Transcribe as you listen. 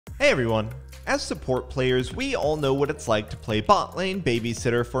Hey everyone, as support players we all know what it's like to play bot lane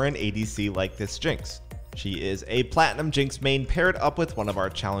babysitter for an ADC like this Jinx. She is a platinum Jinx main paired up with one of our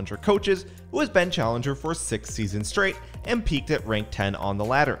challenger coaches who has been challenger for 6 seasons straight and peaked at rank 10 on the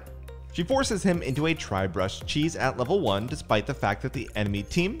ladder. She forces him into a tri-brush cheese at level 1 despite the fact that the enemy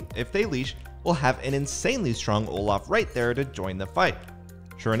team, if they leash, will have an insanely strong Olaf right there to join the fight.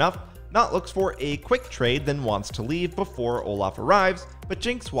 Sure enough, Not looks for a quick trade then wants to leave before Olaf arrives, but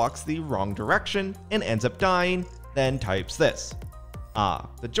Jinx walks the wrong direction and ends up dying, then types this. Ah,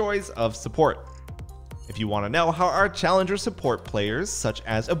 the joys of support. If you want to know how our challenger support players such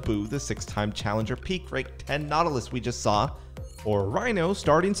as Abu, the 6-time challenger peak rank 10 Nautilus we just saw, or Rhino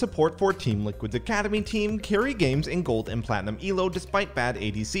starting support for Team Liquid's Academy team carry games in gold and platinum ELO despite bad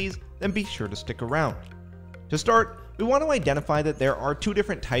ADCs, then be sure to stick around. To start, we want to identify that there are 2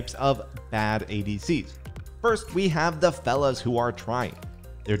 different types of bad ADCs. First, we have the fellas who are trying.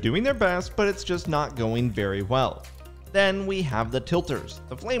 They're doing their best, but it's just not going very well. Then we have the tilters,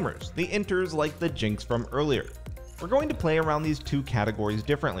 the flamers, the inters like the Jinx from earlier. We're going to play around these 2 categories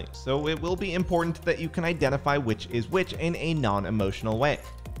differently, so it will be important that you can identify which is which in a non-emotional way.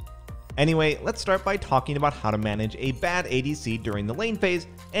 Anyway, let's start by talking about how to manage a bad ADC during the lane phase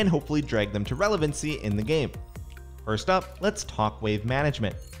and hopefully drag them to relevancy in the game. First up, let's talk wave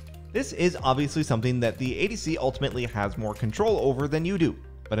management. This is obviously something that the ADC ultimately has more control over than you do,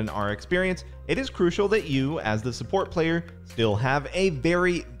 but in our experience, it is crucial that you, as the support player, still have a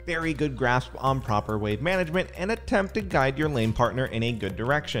very good grasp on proper wave management and attempt to guide your lane partner in a good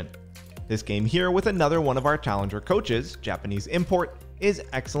direction. This game here with another one of our challenger coaches, Japanese import, is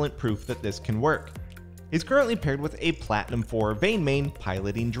excellent proof that this can work. He's currently paired with a Platinum 4 Vayne main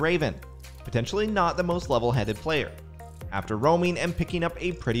piloting Draven, potentially not the most level-headed player. After roaming and picking up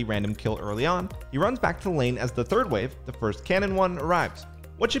a pretty random kill early on, he runs back to the lane as the third wave, the first cannon one, arrives.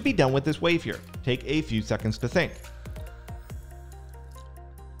 What should be done with this wave here? Take a few seconds to think.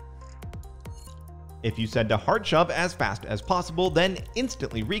 If you said to hard shove as fast as possible, then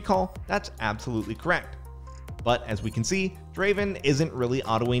instantly recall, that's absolutely correct. But as we can see, Draven isn't really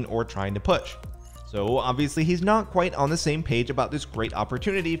autoing or trying to push. So obviously he's not quite on the same page about this great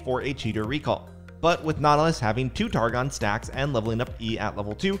opportunity for a cheater recall. But with Nautilus having 2 Targon stacks and leveling up E at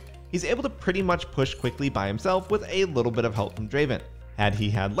level 2, he's able to pretty much push quickly by himself with a little bit of help from Draven. Had he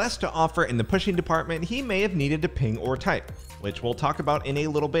had less to offer in the pushing department, he may have needed to ping or type, which we'll talk about in a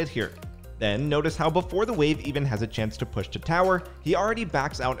little bit here. Then notice how before the wave even has a chance to push to tower, he already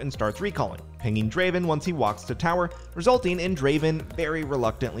backs out and starts recalling, pinging Draven once he walks to tower, resulting in Draven very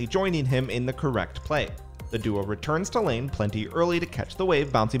reluctantly joining him in the correct play. The duo returns to lane plenty early to catch the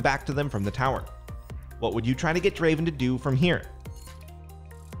wave bouncing back to them from the tower. What would you try to get Draven to do from here?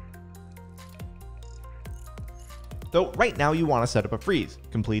 So right now you want to set up a freeze,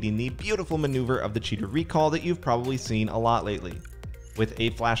 completing the beautiful maneuver of the cheater recall that you've probably seen a lot lately. With a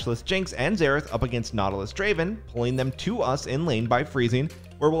flashless Jinx and Xerath up against Nautilus Draven, pulling them to us in lane by freezing,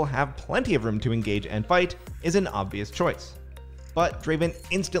 where we'll have plenty of room to engage and fight, is an obvious choice. But Draven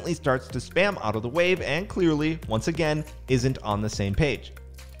instantly starts to spam out of the wave and clearly, once again, isn't on the same page.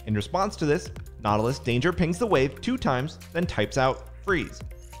 In response to this, Nautilus danger pings the wave 2 times, then types out freeze.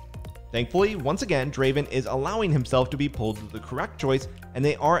 Thankfully, once again, Draven is allowing himself to be pulled to the correct choice and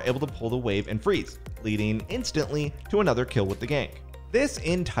they are able to pull the wave and freeze, leading instantly to another kill with the gank. This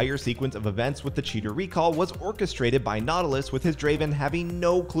entire sequence of events with the cheater recall was orchestrated by Nautilus with his Draven having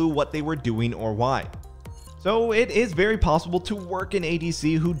no clue what they were doing or why. So it is very possible to work an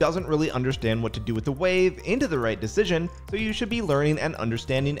ADC who doesn't really understand what to do with the wave into the right decision, so you should be learning and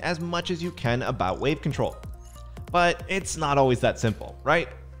understanding as much as you can about wave control. But it's not always that simple, right?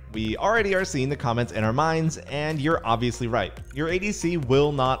 We already are seeing the comments in our minds, and you're obviously right. Your ADC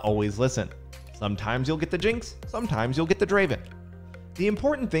will not always listen. Sometimes you'll get the Jinx, sometimes you'll get the Draven. The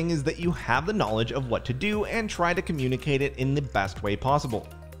important thing is that you have the knowledge of what to do and try to communicate it in the best way possible.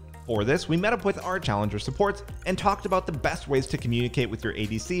 For this, we met up with our challenger supports and talked about the best ways to communicate with your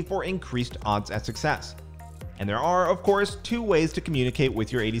ADC for increased odds at success. And there are, of course, 2 ways to communicate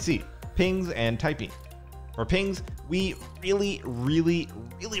with your ADC, pings and typing. For pings, we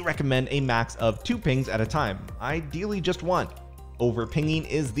really recommend a max of 2 pings at a time, ideally just 1. Over pinging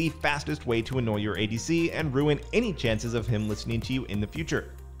is the fastest way to annoy your ADC and ruin any chances of him listening to you in the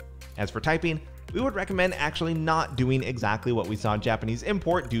future. As for typing, we would recommend actually not doing exactly what we saw Japanese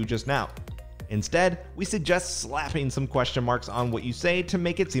import do just now. Instead, we suggest slapping some question marks on what you say to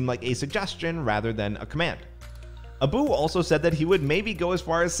make it seem like a suggestion rather than a command. Abu also said that he would maybe go as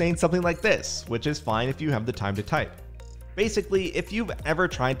far as saying something like this, which is fine if you have the time to type. Basically, if you've ever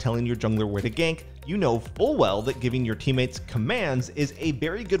tried telling your jungler where to gank, you know full well that giving your teammates commands is a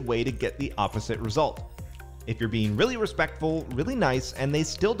very good way to get the opposite result. If you're being really respectful, really nice, and they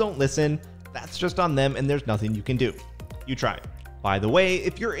still don't listen, that's just on them and there's nothing you can do. You try. By the way,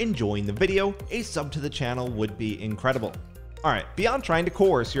 if you're enjoying the video, a sub to the channel would be incredible. Alright, beyond trying to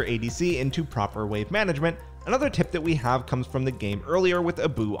coerce your ADC into proper wave management, another tip that we have comes from the game earlier with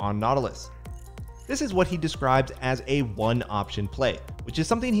Abu on Nautilus. This is what he describes as a one-option play, which is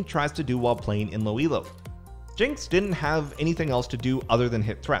something he tries to do while playing in low elo. Jinx didn't have anything else to do other than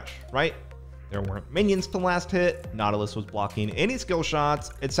hit Thresh, right? There weren't minions to last hit, Nautilus was blocking any skill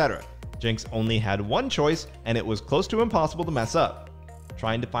shots, etc. Jinx only had one choice, and it was close to impossible to mess up.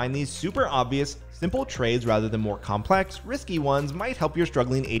 Trying to find these super obvious, simple trades rather than more complex, risky ones might help your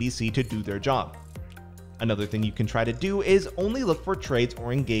struggling ADC to do their job. Another thing you can try to do is only look for trades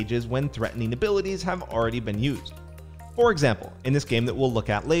or engages when threatening abilities have already been used. For example, in this game that we'll look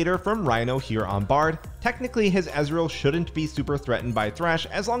at later from Rhino here on Bard, technically his Ezreal shouldn't be super threatened by Thresh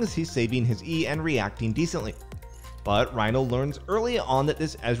as long as he's saving his E and reacting decently. But Rhino learns early on that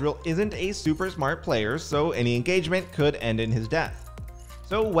this Ezreal isn't a super smart player, so any engagement could end in his death.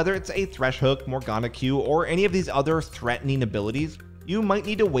 So whether it's a Thresh Hook, Morgana Q, or any of these other threatening abilities, you might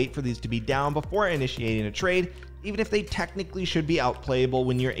need to wait for these to be down before initiating a trade, even if they technically should be outplayable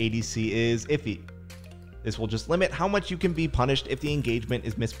when your ADC is iffy. This will just limit how much you can be punished if the engagement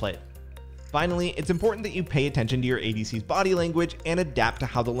is misplayed. Finally, it's important that you pay attention to your ADC's body language and adapt to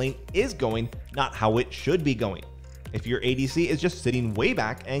how the lane is going, not how it should be going. If your ADC is just sitting way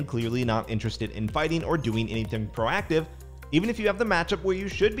back and clearly not interested in fighting or doing anything proactive, even if you have the matchup where you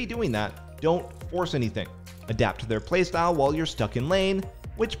should be doing that, don't force anything. Adapt to their playstyle while you're stuck in lane,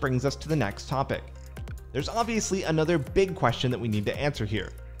 which brings us to the next topic. There's obviously another big question that we need to answer here,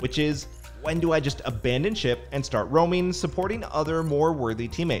 which is, when do I just abandon ship and start roaming, supporting other more worthy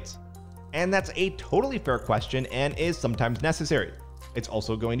teammates? And that's a totally fair question and is sometimes necessary. It's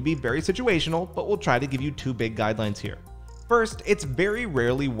also going to be very situational, but we'll try to give you two big guidelines here. First, it's very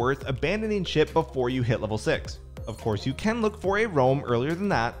rarely worth abandoning ship before you hit level 6. Of course, you can look for a roam earlier than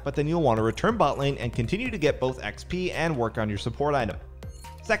that, but then you'll want to return bot lane and continue to get both XP and work on your support item.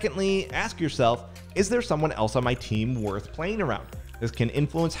 Secondly, ask yourself, is there someone else on my team worth playing around? This can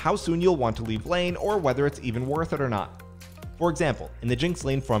influence how soon you'll want to leave lane or whether it's even worth it or not. For example, in the Jinx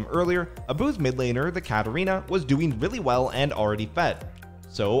lane from earlier, Abu's mid laner, the Katarina, was doing really well and already fed.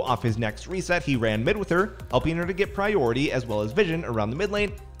 So off his next reset, he ran mid with her, helping her to get priority as well as vision around the mid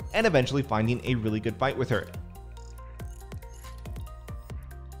lane, and eventually finding a really good fight with her.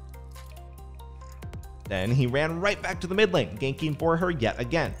 Then he ran right back to the mid lane, ganking for her yet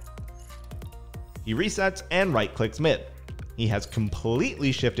again. He resets and right clicks mid. He has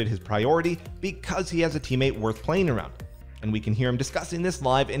completely shifted his priority because he has a teammate worth playing around, and we can hear him discussing this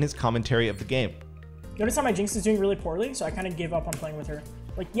live in his commentary of the game. Notice how my Jinx is doing really poorly, so I kind of gave up on playing with her.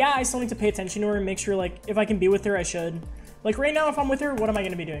 Like, yeah, I still need to pay attention to her and make sure, like, if I can be with her, I should. Like, right now, if I'm with her, what am I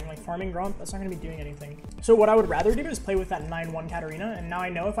going to be doing? Like, farming Gromp? That's not going to be doing anything. So what I would rather do is play with that 9-1 Katarina, and now I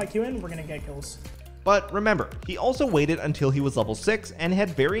know if I Q in, we're going to get kills. But remember, he also waited until he was level 6 and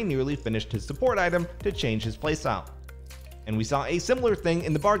had very nearly finished his support item to change his playstyle. And we saw a similar thing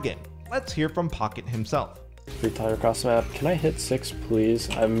in the Bard game. Let's hear from Pocket himself. Free tile across the map. Can I hit 6, please?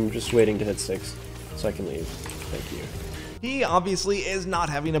 I'm just waiting to hit 6 so I can leave. Thank you. He obviously is not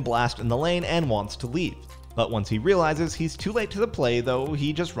having a blast in the lane and wants to leave. But once he realizes he's too late to the play though,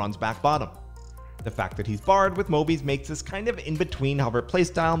 he just runs back bottom. The fact that he's Bard with Mobies makes this kind of in-between hover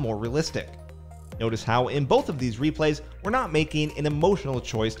playstyle more realistic. Notice how in both of these replays, we're not making an emotional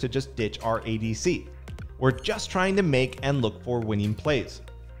choice to just ditch our ADC. We're just trying to make and look for winning plays.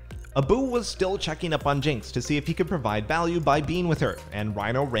 Abu was still checking up on Jinx to see if he could provide value by being with her, and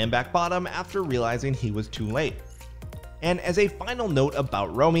Rhino ran back bottom after realizing he was too late. And as a final note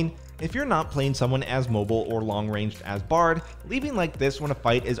about roaming, if you're not playing someone as mobile or long-ranged as Bard, leaving like this when a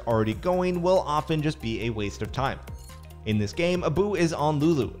fight is already going will often just be a waste of time. In this game, Abu is on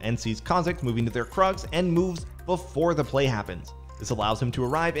Lulu and sees Kha'Zix moving to their Krugs and moves before the play happens. This allows him to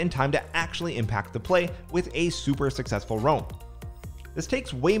arrive in time to actually impact the play with a super successful roam. This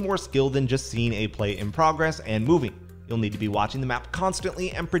takes way more skill than just seeing a play in progress and moving. You'll need to be watching the map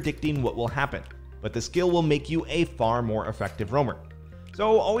constantly and predicting what will happen, but the skill will make you a far more effective roamer.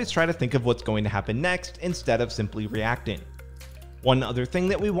 So always try to think of what's going to happen next instead of simply reacting. One other thing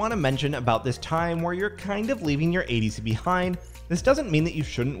that we want to mention about this time where you're kind of leaving your ADC behind, this doesn't mean that you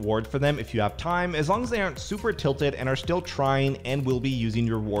shouldn't ward for them if you have time, as long as they aren't super tilted and are still trying and will be using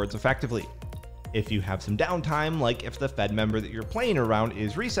your wards effectively. If you have some downtime, like if the Fed member that you're playing around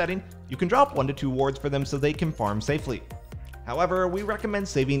is resetting, you can drop 1 to 2 wards for them so they can farm safely. However, we recommend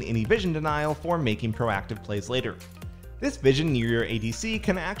saving any vision denial for making proactive plays later. This vision near your ADC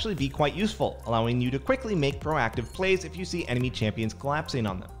can actually be quite useful, allowing you to quickly make proactive plays if you see enemy champions collapsing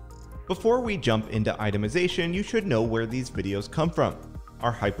on them. Before we jump into itemization, you should know where these videos come from.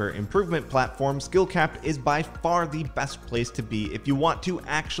 Our hyper improvement platform Skillcapped is by far the best place to be if you want to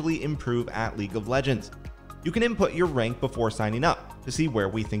actually improve at League of Legends. You can input your rank before signing up to see where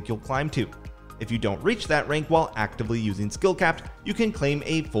we think you'll climb to. If you don't reach that rank while actively using Skillcapped, you can claim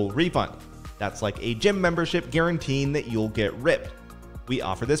a full refund. That's like a gym membership guaranteeing that you'll get ripped. We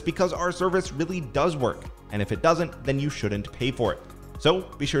offer this because our service really does work, and if it doesn't, then you shouldn't pay for it. So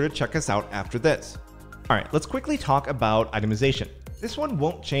be sure to check us out after this. Alright, let's quickly talk about itemization. This one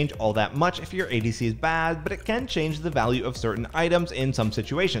won't change all that much if your ADC is bad, but it can change the value of certain items in some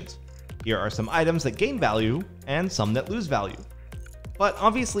situations. Here are some items that gain value, and some that lose value. But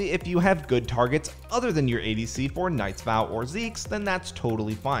obviously if you have good targets other than your ADC for Knight's Vow or Zeke's, then that's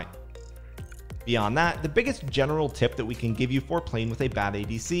totally fine. Beyond that, the biggest general tip that we can give you for playing with a bad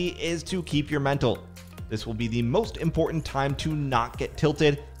ADC is to keep your mental. This will be the most important time to not get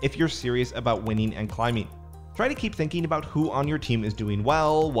tilted if you're serious about winning and climbing. Try to keep thinking about who on your team is doing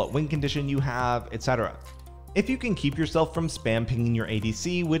well, what win condition you have, etc. If you can keep yourself from spam pinging your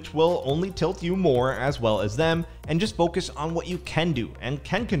ADC, which will only tilt you more as well as them, and just focus on what you can do and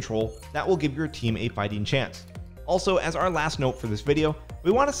can control, that will give your team a fighting chance. Also, as our last note for this video,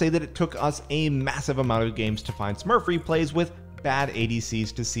 we want to say that it took us a massive amount of games to find Smurf replays with bad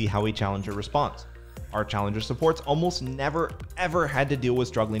ADCs to see how a challenger responds. Our challenger supports almost never ever had to deal with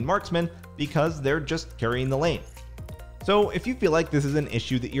struggling marksmen because they're just carrying the lane. So if you feel like this is an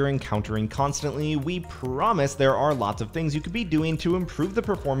issue that you're encountering constantly, we promise there are lots of things you could be doing to improve the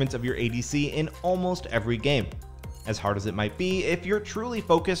performance of your ADC in almost every game. As hard as it might be, if you're truly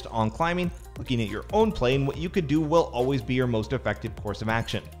focused on climbing, looking at your own play and what you could do will always be your most effective course of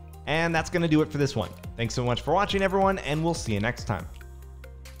action. And that's going to do it for this one. Thanks so much for watching everyone, and we'll see you next time.